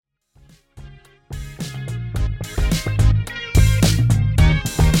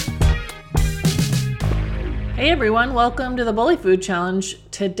Hey everyone, welcome to the Bully Food Challenge.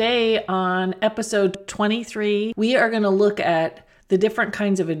 Today on episode 23, we are going to look at the different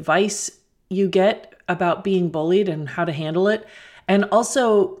kinds of advice you get about being bullied and how to handle it. And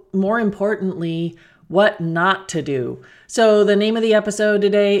also, more importantly, what not to do. So the name of the episode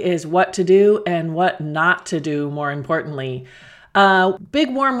today is What to Do and What Not to Do, more importantly.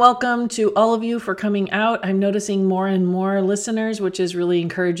 Big warm welcome to all of you for coming out. I'm noticing more and more listeners, which is really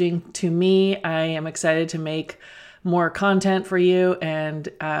encouraging to me. I am excited to make more content for you, and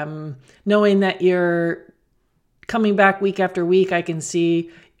knowing that you're coming back week after week, I can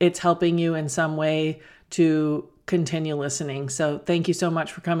see it's helping you in some way to continue listening. So thank you so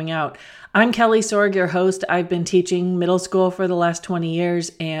much for coming out. I'm Kelly Sorg, your host. I've been teaching middle school for the last 20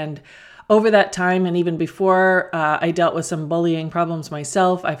 years, and over that time, and even before, I dealt with some bullying problems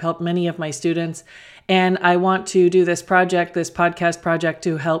myself. I've helped many of my students, and I want to do this podcast project,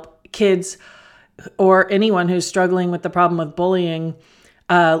 to help kids or anyone who's struggling with the problem of bullying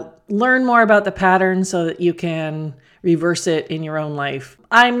learn more about the pattern so that you can reverse it in your own life.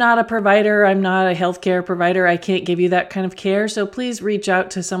 I'm not a provider. I'm not a healthcare provider. I can't give you that kind of care. So please reach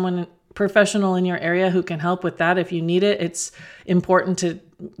out to someone professional in your area who can help with that if you need it. It's important to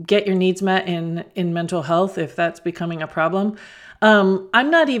get your needs met in mental health if that's becoming a problem. I'm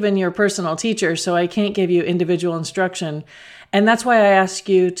not even your personal teacher, so I can't give you individual instruction. And that's why I ask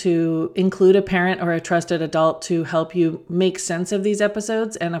you to include a parent or a trusted adult to help you make sense of these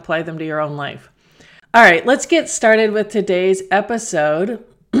episodes and apply them to your own life. All right, let's get started with today's episode.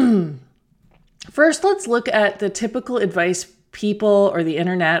 First, let's look at the typical advice people or the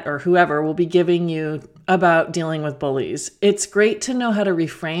internet or whoever will be giving you about dealing with bullies. It's great to know how to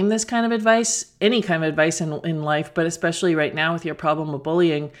reframe this kind of advice, any kind of advice in life, but especially right now with your problem of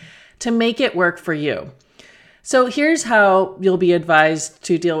bullying, to make it work for you. So here's how you'll be advised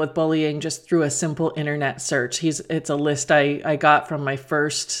to deal with bullying just through a simple internet search. It's a list I got from my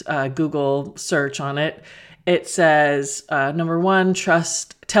first Google search on it. It says, number 1,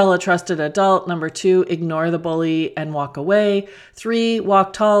 tell a trusted adult. Number 2, ignore the bully and walk away. 3,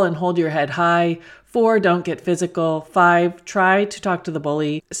 walk tall and hold your head high. 4, don't get physical. 5, try to talk to the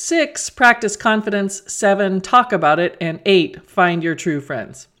bully. 6, practice confidence. 7, talk about it. And 8, find your true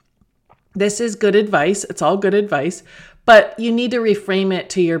friends. This is good advice. It's all good advice, but you need to reframe it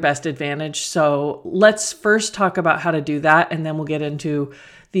to your best advantage. So let's first talk about how to do that, and then we'll get into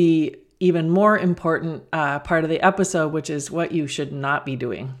the even more important part of the episode, which is what you should not be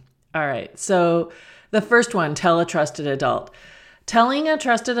doing. All right. So the first one, tell a trusted adult. Telling a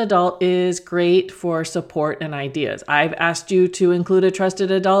trusted adult is great for support and ideas. I've asked you to include a trusted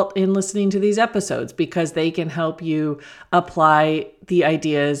adult in listening to these episodes because they can help you apply the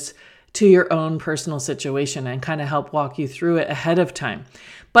ideas to your own personal situation and kind of help walk you through it ahead of time.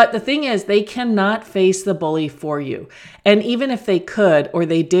 But the thing is, they cannot face the bully for you. And even if they could, or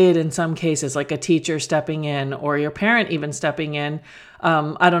they did in some cases, like a teacher stepping in or your parent even stepping in,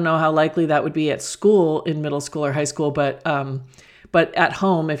 I don't know how likely that would be at school in middle school or high school, but at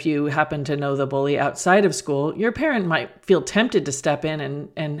home, if you happen to know the bully outside of school, your parent might feel tempted to step in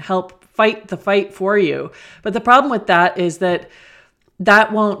and help fight the fight for you. But the problem with that is that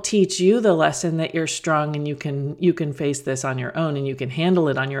won't teach you the lesson that you're strong and you can face this on your own and you can handle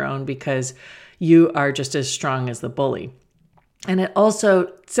it on your own because you are just as strong as the bully. And it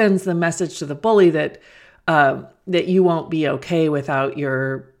also sends the message to the bully that you won't be okay without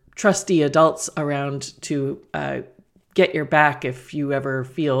your trusty adults around to get your back if you ever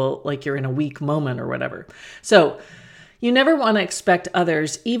feel like you're in a weak moment or whatever. So you never want to expect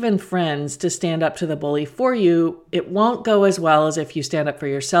others, even friends, to stand up to the bully for you. It won't go as well as if you stand up for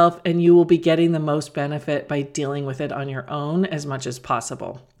yourself, and you will be getting the most benefit by dealing with it on your own as much as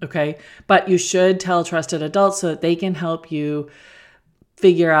possible, okay? But you should tell trusted adults so that they can help you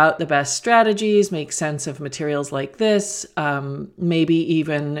figure out the best strategies, make sense of materials like this, maybe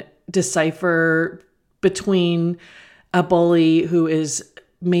even decipher between a bully who is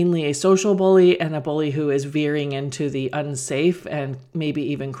mainly a social bully and a bully who is veering into the unsafe and maybe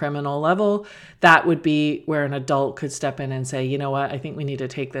even criminal level. That would be where an adult could step in and say, you know what, I think we need to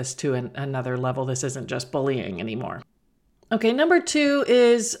take this to another level. This isn't just bullying anymore. Okay, number 2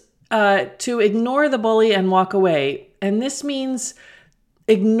 is to ignore the bully and walk away. And this means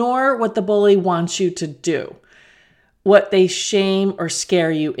ignore what the bully wants you to do, what they shame or scare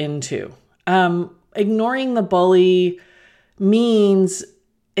you into. Ignoring the bully means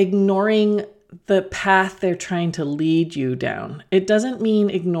ignoring the path they're trying to lead you down. It doesn't mean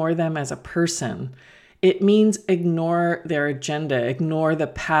ignore them as a person. It means ignore their agenda, ignore the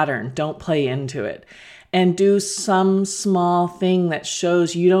pattern, don't play into it. and do some small thing that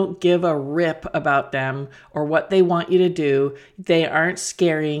shows you don't give a rip about them or what they want you to do. They aren't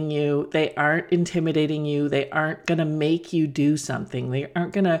scaring you. They aren't intimidating you. They aren't going to make you do something. They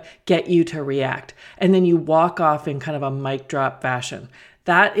aren't going to get you to react. And then you walk off in kind of a mic drop fashion.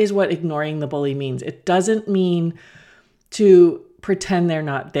 That is what ignoring the bully means. It doesn't mean to pretend they're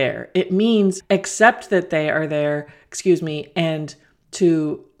not there. It means accept that they are there, and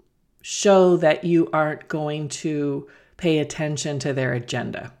to show that you aren't going to pay attention to their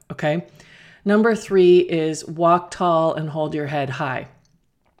agenda, okay? Number 3 is walk tall and hold your head high.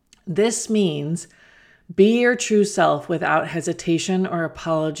 This means be your true self without hesitation or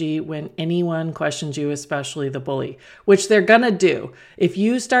apology when anyone questions you, especially the bully, which they're gonna do. If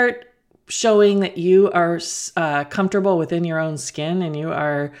you start showing that you are comfortable within your own skin and you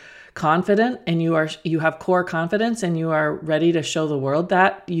are confident and you have core confidence and you are ready to show the world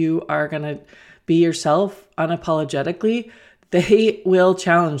that you are going to be yourself unapologetically, they will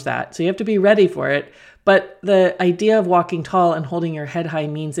challenge that. So you have to be ready for it. But the idea of walking tall and holding your head high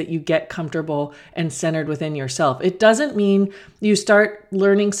means that you get comfortable and centered within yourself. It doesn't mean you start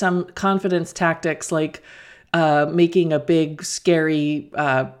learning some confidence tactics like making a big, scary,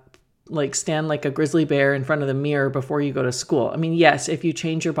 stand like a grizzly bear in front of the mirror before you go to school. I mean, yes, if you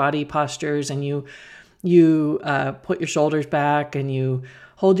change your body postures and you put your shoulders back and you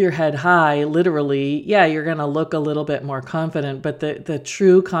hold your head high, literally, yeah, you're going to look a little bit more confident. But the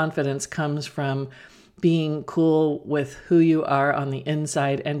true confidence comes from being cool with who you are on the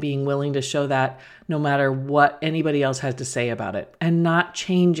inside and being willing to show that no matter what anybody else has to say about it, and not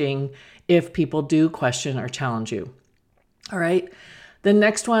changing if people do question or challenge you. All right. The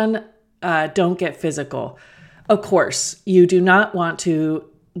next one, don't get physical. Of course, you do not want to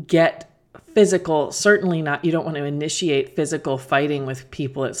get physical. Certainly not. You don't want to initiate physical fighting with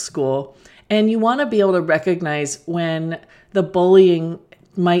people at school. And you want to be able to recognize when the bullying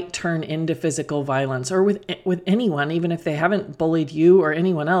might turn into physical violence, or with anyone, even if they haven't bullied you or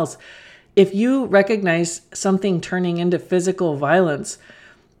anyone else. If you recognize something turning into physical violence,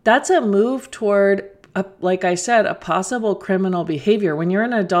 that's a move toward, like I said, a possible criminal behavior. When you're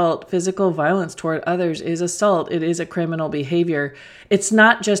an adult, physical violence toward others is assault. It is a criminal behavior. It's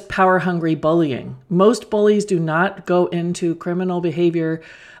not just power-hungry bullying. Most bullies do not go into criminal behavior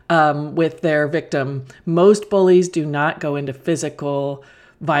with their victim. Most bullies do not go into physical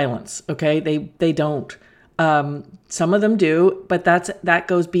violence, okay? They don't. Some of them do, but that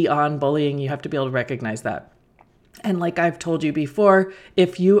goes beyond bullying. You have to be able to recognize that. And like I've told you before,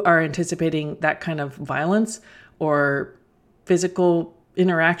 if you are anticipating that kind of violence or physical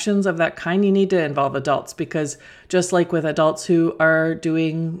interactions of that kind, you need to involve adults, because just like with adults who are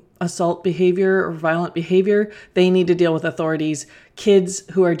doing assault behavior or violent behavior, they need to deal with authorities. Kids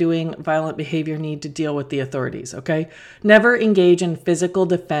who are doing violent behavior need to deal with the authorities, okay? Never engage in physical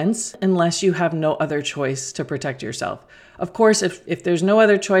defense unless you have no other choice to protect yourself. Of course, if there's no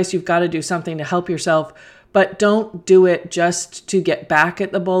other choice, you've got to do something to help yourself. But don't do it just to get back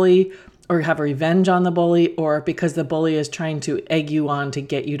at the bully or have revenge on the bully, or because the bully is trying to egg you on to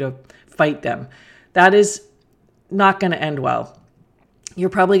get you to fight them. That is not going to end well. You're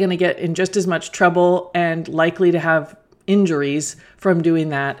probably going to get in just as much trouble and likely to have injuries from doing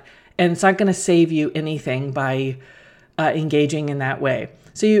that. And it's not going to save you anything by engaging in that way.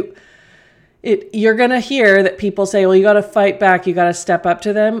 So you're going to hear that people say, well, you got to fight back. You got to step up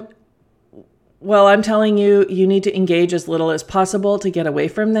to them. Well, I'm telling you, you need to engage as little as possible to get away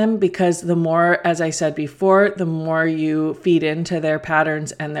from them, because the more, as I said before, the more you feed into their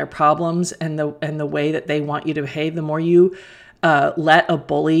patterns and their problems and the way that they want you to behave, the more you let a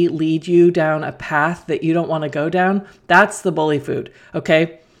bully lead you down a path that you don't want to go down. That's the bully food,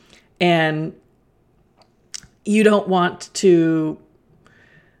 okay? And you don't want to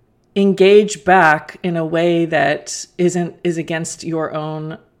engage back in a way that is against your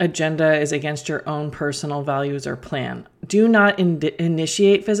own agenda, is against your own personal values or plan. Do not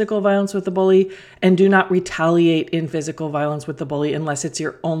initiate physical violence with the bully, and do not retaliate in physical violence with the bully unless it's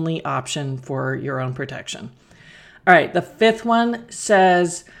your only option for your own protection. All right, the 5th one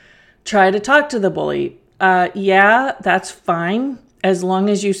says, try to talk to the bully. Yeah, that's fine, as long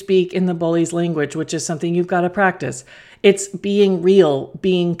as you speak in the bully's language, which is something you've got to practice. It's being real,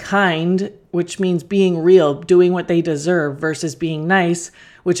 being kind, which means being real, doing what they deserve, versus being nice,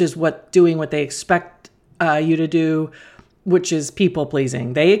 which is doing what they expect you to do, which is people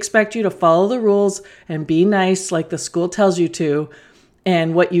pleasing. They expect you to follow the rules and be nice like the school tells you to.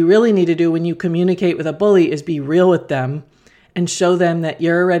 And what you really need to do when you communicate with a bully is be real with them and show them that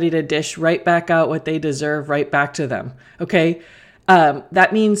you're ready to dish right back out what they deserve right back to them. Okay?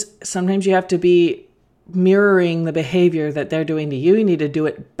 That means sometimes you have to be mirroring the behavior that they're doing to you. You need to do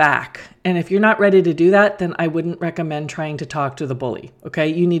it back. And if you're not ready to do that, then I wouldn't recommend trying to talk to the bully. Okay.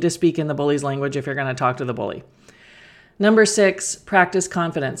 You need to speak in the bully's language if you're going to talk to the bully. Number 6, practice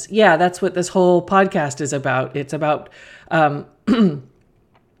confidence. Yeah, that's what this whole podcast is about. It's about,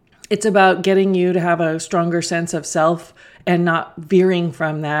 it's about getting you to have a stronger sense of self and not veering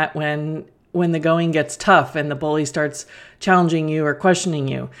from that when the going gets tough and the bully starts challenging you or questioning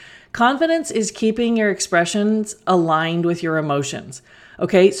you. Confidence is keeping your expressions aligned with your emotions.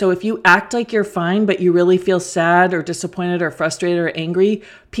 Okay, so if you act like you're fine, but you really feel sad or disappointed or frustrated or angry,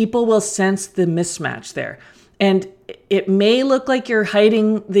 people will sense the mismatch there. And it may look like you're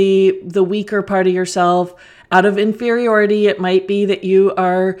hiding the weaker part of yourself out of inferiority. It might be that you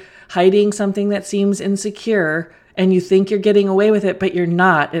are hiding something that seems insecure and you think you're getting away with it, but you're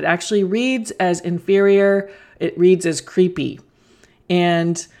not. It actually reads as inferior. It reads as creepy.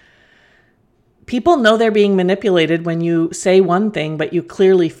 And people know they're being manipulated when you say one thing, but you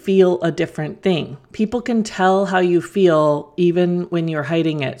clearly feel a different thing. People can tell how you feel even when you're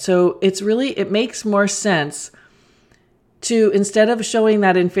hiding it. So it makes more sense to, instead of showing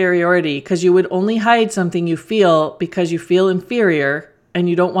that inferiority, because you would only hide something you feel because you feel inferior and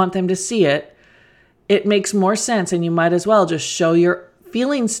you don't want them to see it, it makes more sense, and you might as well just show your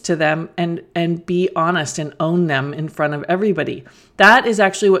feelings to them and be honest and own them in front of everybody. That is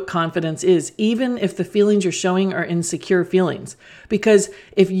actually what confidence is, even if the feelings you're showing are insecure feelings. Because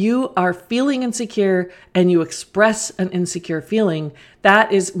if you are feeling insecure and you express an insecure feeling,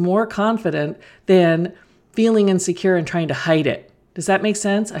 that is more confident than feeling insecure and trying to hide it. Does that make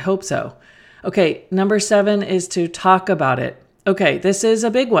sense? I hope so. Okay, number 7 is to talk about it. Okay, this is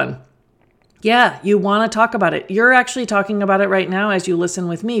a big one. Yeah, you want to talk about it. You're actually talking about it right now as you listen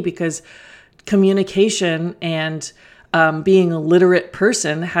with me, because communication and being a literate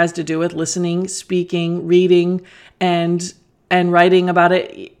person has to do with listening, speaking, reading, and writing about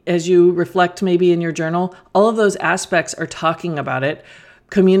it as you reflect maybe in your journal. All of those aspects are talking about it,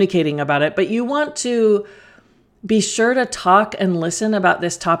 communicating about it. But you want to be sure to talk and listen about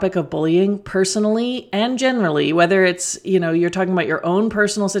this topic of bullying personally and generally, whether it's, you're talking about your own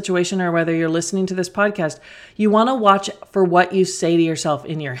personal situation or whether you're listening to this podcast. You want to watch for what you say to yourself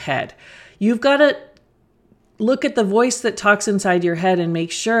in your head. You've got to look at the voice that talks inside your head and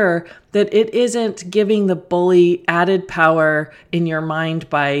make sure that it isn't giving the bully added power in your mind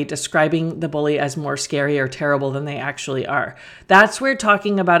by describing the bully as more scary or terrible than they actually are. That's where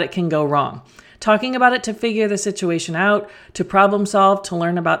talking about it can go wrong. Talking about it to figure the situation out, to problem solve, to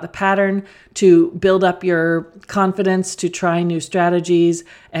learn about the pattern, to build up your confidence, to try new strategies,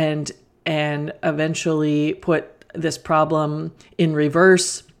 and eventually put this problem in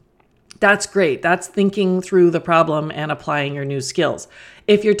reverse. That's great. That's thinking through the problem and applying your new skills.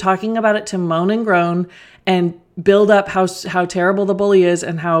 If you're talking about it to moan and groan and build up how terrible the bully is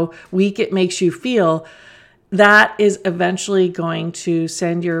and how weak it makes you feel, that is eventually going to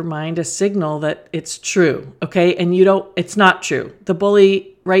send your mind a signal that it's true, okay? And it's not true. The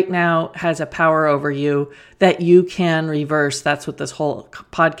bully right now has a power over you that you can reverse. That's what this whole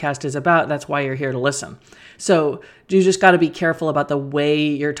podcast is about. That's why you're here to listen. So you just got to be careful about the way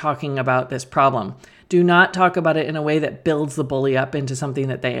you're talking about this problem. Do not talk about it in a way that builds the bully up into something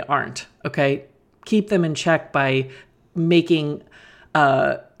that they aren't, okay? Keep them in check by making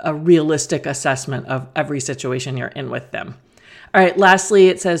a realistic assessment of every situation you're in with them. All right, lastly,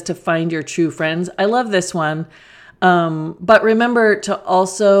 it says to find your true friends. I love this one. But remember to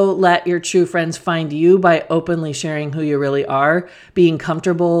also let your true friends find you by openly sharing who you really are. Being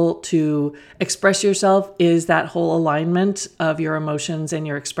comfortable to express yourself is that whole alignment of your emotions and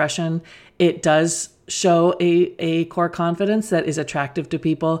your expression. It does show a core confidence that is attractive to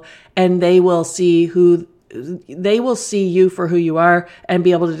people, and they will see you for who you are and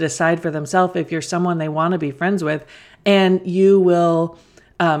be able to decide for themselves if you're someone they want to be friends with. And you will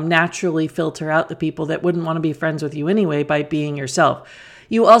naturally filter out the people that wouldn't want to be friends with you anyway by being yourself.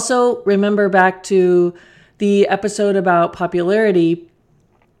 You also remember back to the episode about popularity.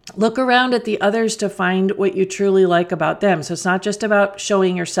 Look around at the others to find what you truly like about them. So it's not just about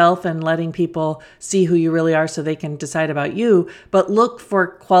showing yourself and letting people see who you really are so they can decide about you, but look for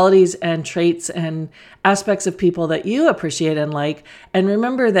qualities and traits and aspects of people that you appreciate and like. And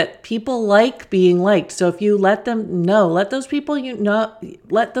remember that people like being liked. So if you let those people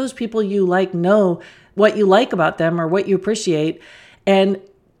you like know what you like about them or what you appreciate, and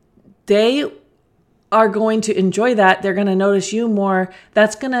they are going to enjoy that. They're going to notice you more.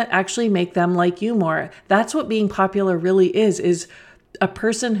 That's going to actually make them like you more. That's what being popular really is a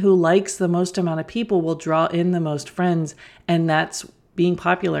person who likes the most amount of people will draw in the most friends. And that's being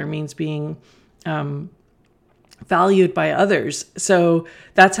popular means being valued by others. So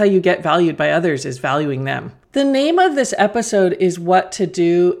that's how you get valued by others, is valuing them. The name of this episode is What to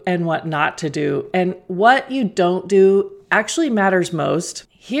Do and What Not to Do. And what you don't do actually matters most.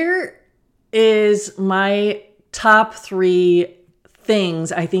 Here is my top 3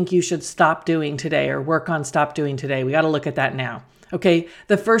 things I think you should stop doing today, or work on stop doing today. We got to look at that now. Okay,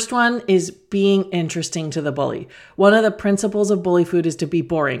 the first one is being interesting to the bully. One of the principles of bully food is to be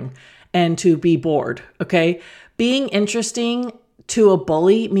boring and to be bored. Okay, being interesting to a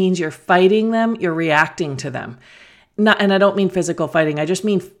bully means you're fighting them, you're reacting to them. And I don't mean physical fighting. I just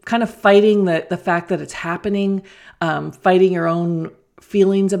mean kind of fighting the fact that it's happening, fighting your own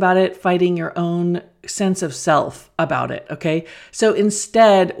feelings about it, fighting your own sense of self about it. Okay, so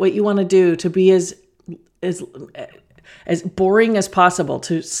instead, what you want to do to be as boring as possible,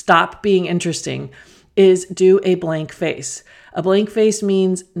 to stop being interesting, is do a blank face. A blank face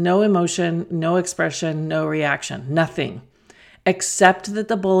means no emotion, no expression, no reaction, nothing. Accept that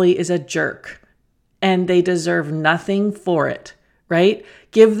the bully is a jerk and they deserve nothing for it, right?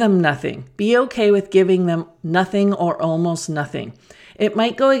 Give them nothing. Be okay with giving them nothing or almost nothing. It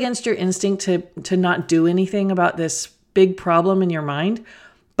might go against your instinct to not do anything about this big problem in your mind,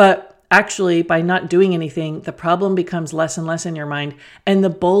 but actually, by not doing anything, the problem becomes less and less in your mind, and the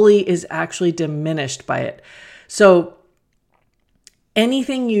bully is actually diminished by it. So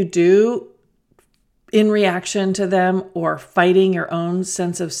anything you do in reaction to them or fighting your own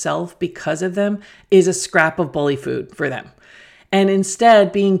sense of self because of them is a scrap of bully food for them. And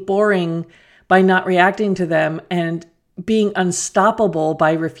instead, being boring by not reacting to them and being unstoppable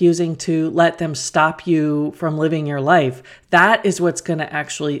by refusing to let them stop you from living your life, that is what's going to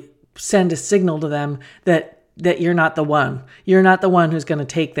actually send a signal to them that you're not the one. You're not the one who's going to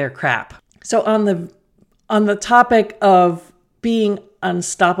take their crap. So on the topic of being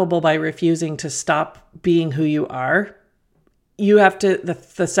unstoppable by refusing to stop being who you are, you have to,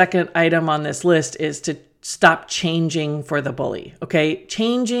 the second item on this list is to stop changing for the bully. Okay.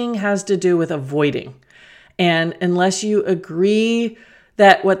 Changing has to do with avoiding. And unless you agree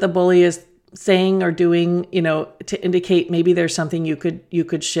that what the bully is saying or doing, to indicate maybe there's something you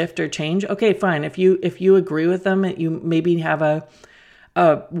could shift or change, okay, fine. If you agree with them, you maybe have a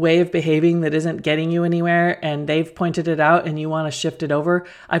way of behaving that isn't getting you anywhere and they've pointed it out and you want to shift it over.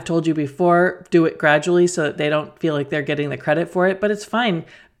 I've told you before, do it gradually so that they don't feel like they're getting the credit for it, but it's fine.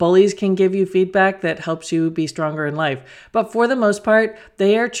 Bullies can give you feedback that helps you be stronger in life. But for the most part,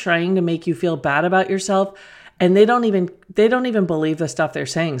 they are trying to make you feel bad about yourself. And they don't even believe the stuff they're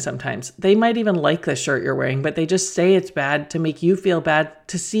saying sometimes. They might even like the shirt you're wearing, but they just say it's bad to make you feel bad,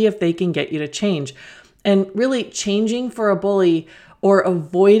 to see if they can get you to change. And really, changing for a bully or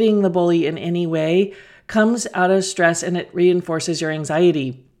avoiding the bully in any way comes out of stress, and it reinforces your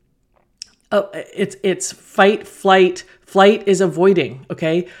anxiety. It's fight, flight. Flight is avoiding,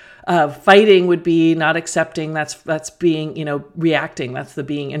 okay? Fighting would be not accepting. That's being, reacting. That's the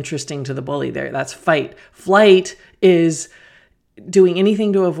being interesting to the bully there. That's fight. Flight is doing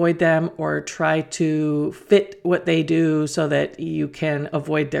anything to avoid them or try to fit what they do so that you can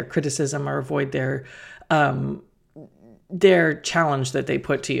avoid their criticism or avoid their challenge that they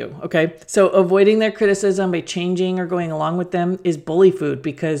put to you. Okay. So avoiding their criticism by changing or going along with them is bully food,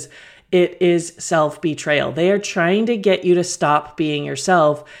 because it is self-betrayal. They are trying to get you to stop being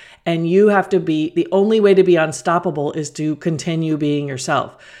yourself. And you have to be, the only way to be unstoppable is to continue being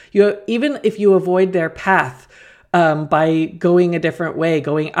yourself. Even if you avoid their path by going a different way,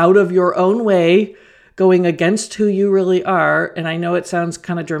 going out of your own way, going against who you really are. And I know it sounds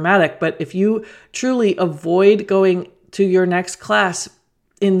kind of dramatic, but if you truly avoid going to your next class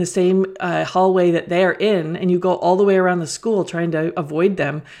in the same hallway that they're in, and you go all the way around the school trying to avoid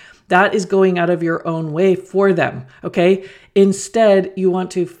them, that is going out of your own way for them, okay? Instead, you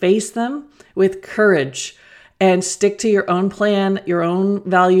want to face them with courage and stick to your own plan, your own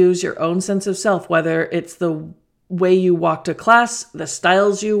values, your own sense of self, whether it's the way you walk to class, the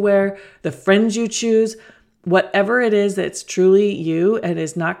styles you wear, the friends you choose, whatever it is that's truly you and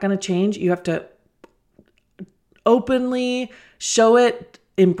is not going to change, you have to openly show it,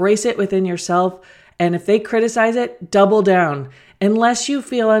 embrace it within yourself. And if they criticize it, double down. Unless you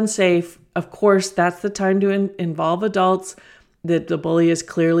feel unsafe, of course, that's the time to involve adults that the bully is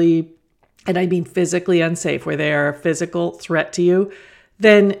clearly, and I mean physically unsafe, where they are a physical threat to you,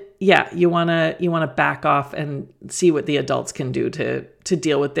 then yeah, you want to back off and see what the adults can do to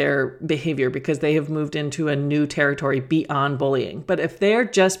deal with their behavior, because they have moved into a new territory beyond bullying. But if they're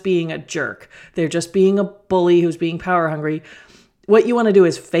just being a jerk, they're just being a bully who's being power hungry, what you want to do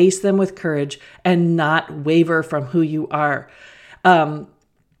is face them with courage and not waver from who you are.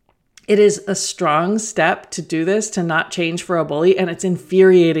 It is a strong step to do this, to not change for a bully, and it's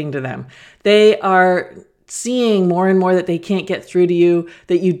infuriating to them. They are seeing more and more that they can't get through to you,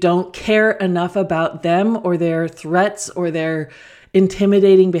 that you don't care enough about them or their threats or their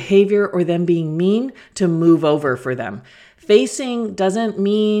intimidating behavior or them being mean to move over for them. Facing doesn't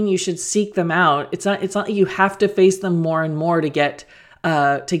mean you should seek them out. It's not that you have to face them more and more to get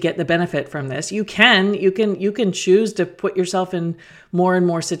the benefit from this. You can choose to put yourself in more and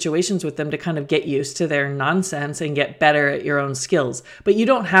more situations with them to kind of get used to their nonsense and get better at your own skills. But you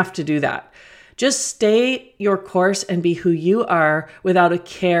don't have to do that. Just stay your course and be who you are without a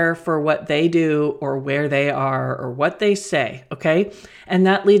care for what they do or where they are or what they say, okay? And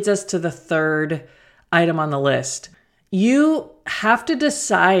that leads us to the third item on the list. You have to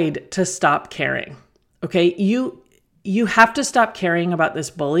decide to stop caring, okay? You have to stop caring about this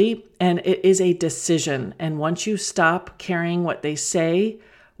bully, and it is a decision. And once you stop caring what they say,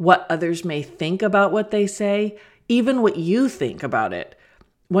 what others may think about what they say, even what you think about it,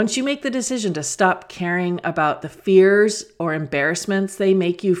 once you make the decision to stop caring about the fears or embarrassments they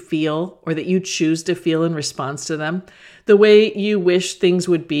make you feel or that you choose to feel in response to them, the way you wish things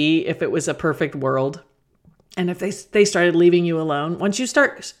would be if it was a perfect world, and if they started leaving you alone, once you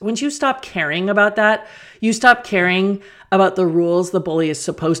stop caring about that, you stop caring about the rules the bully is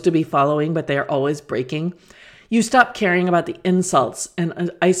supposed to be following, but they are always breaking. You stop caring about the insults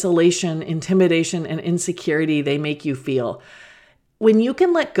and isolation, intimidation, and insecurity they make you feel. When you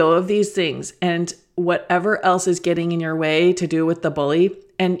can let go of these things and whatever else is getting in your way to do with the bully,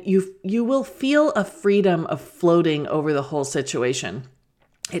 and you will feel a freedom of floating over the whole situation.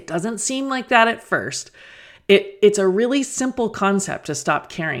 It doesn't seem like that at first. It's a really simple concept to stop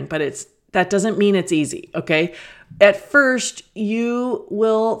caring, but that doesn't mean it's easy, okay? At first, you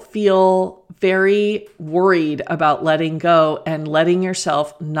will feel very worried about letting go and letting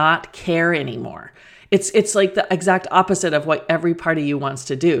yourself not care anymore. It's like the exact opposite of what every part of you wants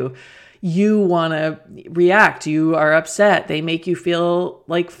to do. You want to react. You are upset. They make you feel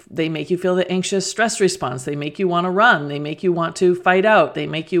the anxious stress response. They make you want to run. They make you want to fight out. They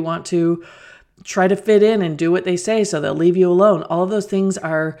make you want to try to fit in and do what they say, so they'll leave you alone. All of those things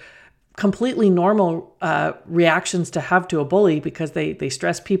are completely normal reactions to have to a bully because they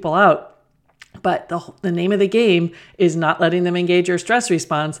stress people out. But the name of the game is not letting them engage your stress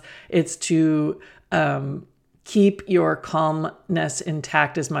response. It's to keep your calmness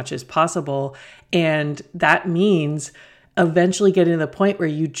intact as much as possible. And that means eventually getting to the point where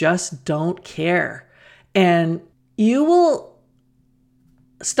you just don't care. And you will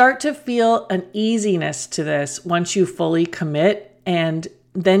start to feel an easiness to this once you fully commit, and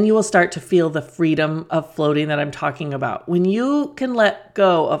then you will start to feel the freedom of floating that I'm talking about. When you can let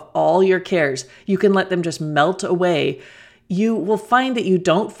go of all your cares, you can let them just melt away, you will find that you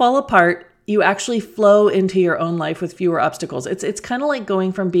don't fall apart. You actually flow into your own life with fewer obstacles. It's kind of like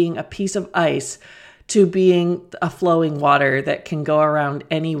going from being a piece of ice to being a flowing water that can go around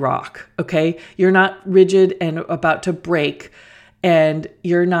any rock, okay? You're not rigid and about to break, and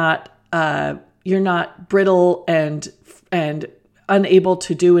you're not brittle and unable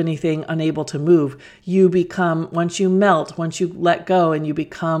to do anything, unable to move. You become, once you melt, once you let go, and you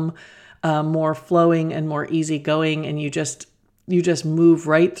become more flowing and more easygoing, and you just move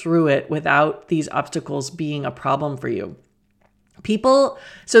right through it without these obstacles being a problem for you.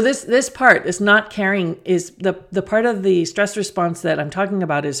 So this not caring is the part of the stress response that I'm talking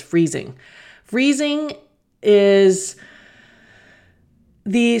about is freezing. Freezing is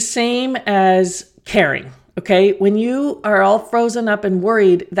the same as caring. Okay. When you are all frozen up and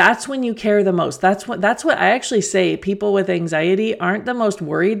worried, that's when you care the most. That's what I actually say. People with anxiety aren't the most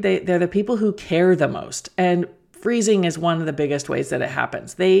worried. They're the people who care the most. And freezing is one of the biggest ways that it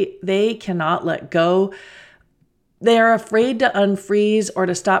happens. They cannot let go. They are afraid to unfreeze or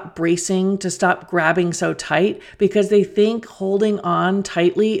to stop bracing, to stop grabbing so tight, because they think holding on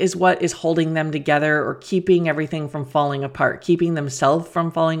tightly is what is holding them together or keeping everything from falling apart, keeping themselves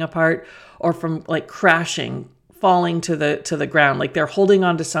from falling apart or from like crashing, falling to the ground. Like they're holding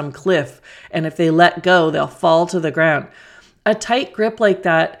on to some cliff, and if they let go, they'll fall to the ground. A tight grip like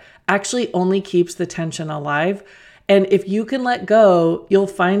that actually only keeps the tension alive. And if you can let go, you'll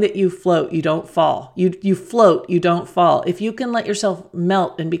find that you float, you don't fall. You float, you don't fall. If you can let yourself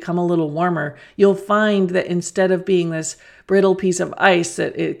melt and become a little warmer, you'll find that instead of being this brittle piece of ice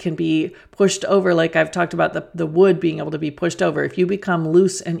that it can be pushed over, like I've talked about the wood being able to be pushed over, if you become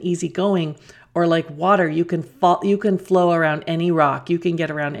loose and easygoing, or like water, you can flow around any rock, you can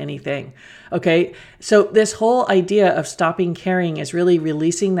get around anything. Okay. So this whole idea of stopping caring is really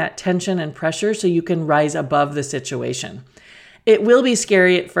releasing that tension and pressure so you can rise above the situation. It will be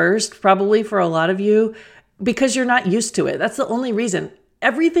scary at first, probably for a lot of you, because you're not used to it. That's the only reason.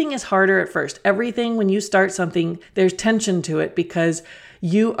 Everything is harder at first. Everything, when you start something, there's tension to it because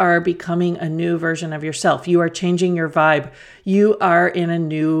you are becoming a new version of yourself. You are changing your vibe. You are in a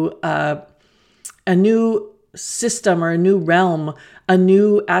new system or a new realm, a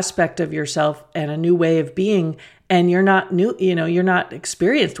new aspect of yourself and a new way of being. And you're not new, you're not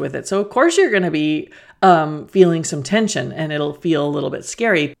experienced with it. So of course you're going to be feeling some tension and it'll feel a little bit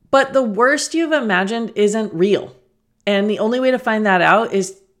scary. But the worst you've imagined isn't real. And the only way to find that out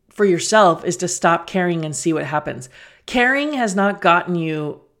is for yourself is to stop caring and see what happens. Caring has not gotten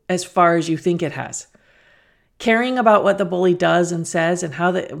you as far as you think it has. Caring about what the bully does and says and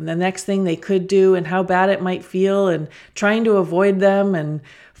how the next thing they could do and how bad it might feel and trying to avoid them and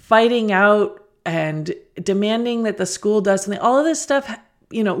fighting out and demanding that the school does something, all of this stuff,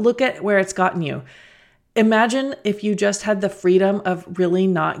 look at where it's gotten you. Imagine if you just had the freedom of really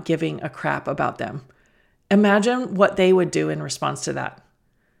not giving a crap about them. Imagine what they would do in response to that.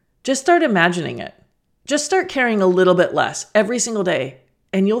 Just start imagining it. Just start caring a little bit less every single day,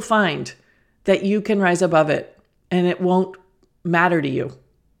 and you'll find that you can rise above it and it won't matter to you,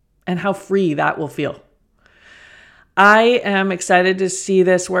 and how free that will feel. I am excited to see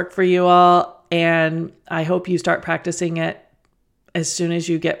this work for you all, and I hope you start practicing it as soon as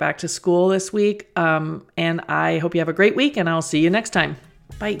you get back to school this week. And I hope you have a great week, and I'll see you next time.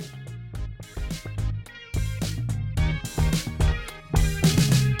 Bye.